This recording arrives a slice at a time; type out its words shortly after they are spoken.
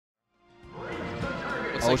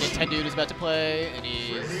Looks like Nintendude is about to play, and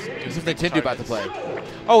he's Nintendude about to play.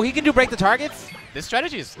 Oh, he can do break the targets? This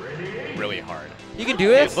strategy is really hard. You can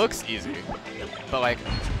do it? It looks easy, but like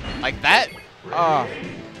that.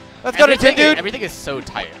 Let's go, Nintendude. Everything is so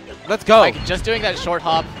tight. Let's go. Like just doing that short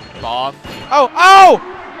hop bomb. Oh!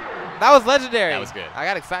 That was legendary. That was good. I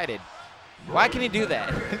got excited. Why can he do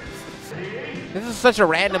that? This is such a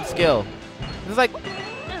random skill. This is like.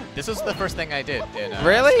 This was the first thing I did in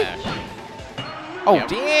really? Smash. Oh, yep.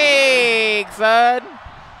 Dang, son.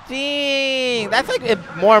 Dang. That's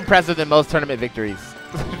like more impressive than most tournament victories.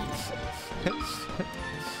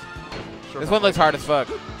 This one looks hard as fuck.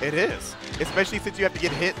 It is. Especially since you have to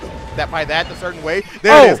get hit by that a certain way.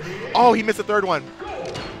 There it is. Oh, he missed the third one.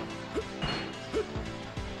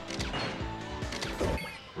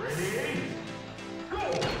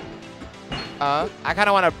 I kind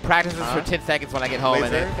of want to practice this for 10 seconds when I get home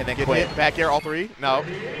and then get quit. Hit, back air all three? No.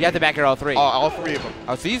 You have to back air all three. Oh, all three of them.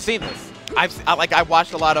 Oh, so you've seen this. I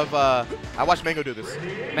watched a lot of, I watched Mango do this.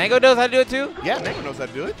 Mango knows how to do it too? Yeah, Mango knows how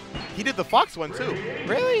to do it. He did the Fox one too.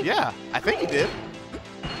 Really? Yeah, I think he did.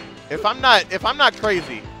 If I'm not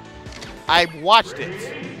crazy, I watched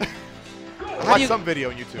it. I watched some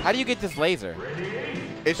video on YouTube. How do you get this laser?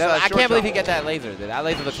 It's I can't believe you get that laser. That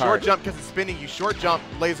laser looks hard. Short jump because it's spinning. You short jump,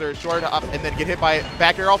 laser, short up, and then get hit by it.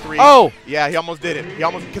 Back air all three. Oh! Yeah, he almost did it. He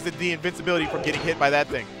almost, because of the invincibility from getting hit by that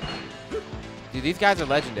thing. Dude, these guys are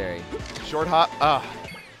legendary. Short hop.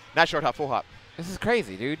 Not short hop, full hop. This is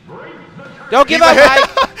crazy, dude. Don't give up,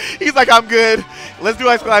 Mike. He's like, I'm good. Let's do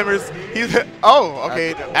ice climbers. He's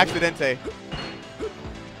okay. Accidente.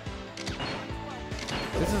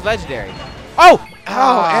 This is legendary. Oh!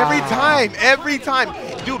 Every time.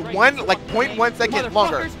 Dude, like 0.1 second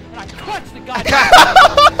longer.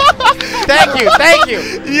 Thank you.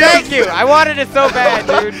 Yes. Thank you. I wanted it so bad,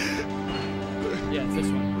 dude. Yeah, it's this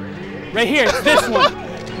one. Right here, it's this one.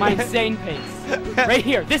 My insane pace. Right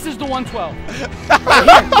here. This is the 112. Right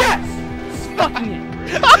here. Yes. Fucking it.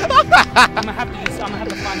 I'm gonna have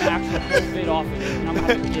to find the actual bit off of it, and I'm gonna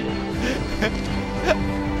have to get it.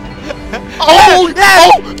 Oh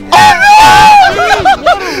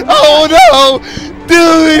no!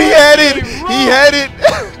 Dude, he had it! He had it!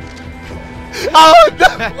 Oh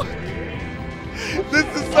no! This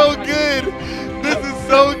is so good! This is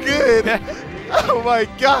so good! Oh my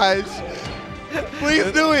gosh!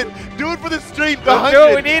 Please do it! Do it for the stream! The 100! Do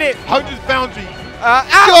it, we need it! 100 boundary!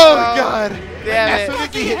 Oh God! Damn it! As soon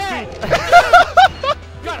as he hit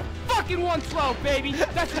Got a fucking 112, baby!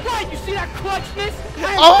 That's right! You see that clutchness?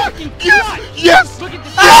 fucking clutch! Yes! Look at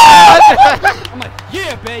this! I'm like,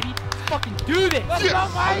 yeah, baby! Let's fucking do this!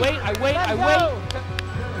 I wait.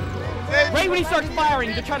 Right when he starts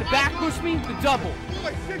firing, they're trying to back boost me, the double.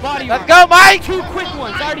 Body Let's go, Mike! 2 quick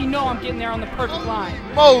ones. I already know I'm getting there on the perfect line.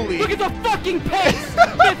 Moly! Look at the fucking pace!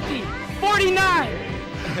 50, 49,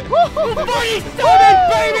 47,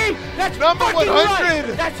 baby! That's number fucking 100!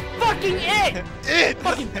 right. That's fucking it!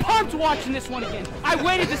 Fucking pumped watching this one again. I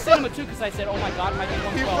waited to cinema too because I said, oh my god, am I getting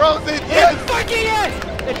 112? He froze it! Yes! It fucking is!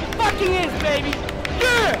 It fucking is, baby!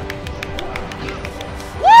 Yeah!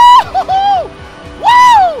 Woo!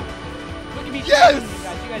 Woo! Look at me. Yes!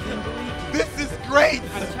 You guys didn't believe me. This is great!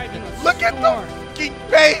 I'm typing a Look at the fucking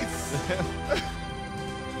pace!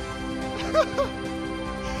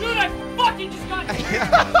 Dude, I fucking just got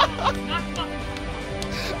not fucking.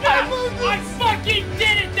 I fucking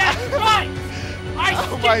did it! That's right! I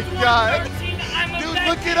Oh my god! 13, I'm a Dude, legend.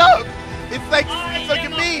 look it up! It's like I a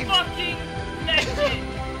am meme! fucking legend!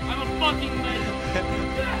 I'm a fucking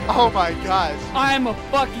legend! Oh my gosh! I'm a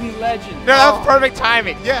fucking legend! No, that was perfect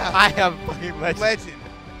timing. Yeah. I am fucking legend. Legend.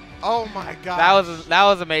 Oh my god. That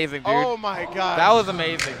was amazing, dude. Oh my god. That was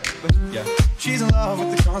amazing. Yeah. She's in love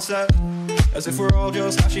with the concept, as if we're all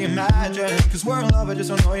just how she imagined. Cause we're in love, I just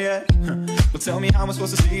don't know yet. But tell me how am I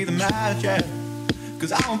supposed to see the magic?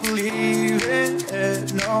 Cause I don't believe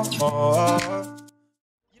it no more.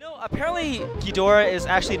 Apparently, Ghidorah is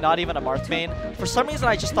actually not even a Marth main. For some reason,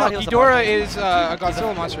 I just thought he was Ghidorah is a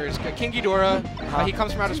Godzilla monster. It's King Ghidorah. He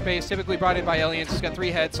comes from outer space, typically brought in by aliens. He's got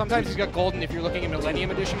 3 heads. Sometimes he's got golden if you're looking at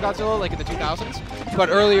Millennium Edition Godzilla, like in the 2000s. But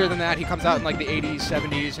earlier than that, he comes out in like the 80s,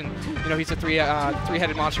 70s, and he's a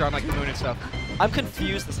three-headed monster on like the moon and stuff. I'm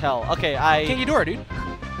confused as hell. Okay, King Ghidorah, dude.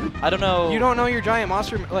 I don't know. You don't know your giant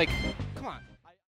monster? Like,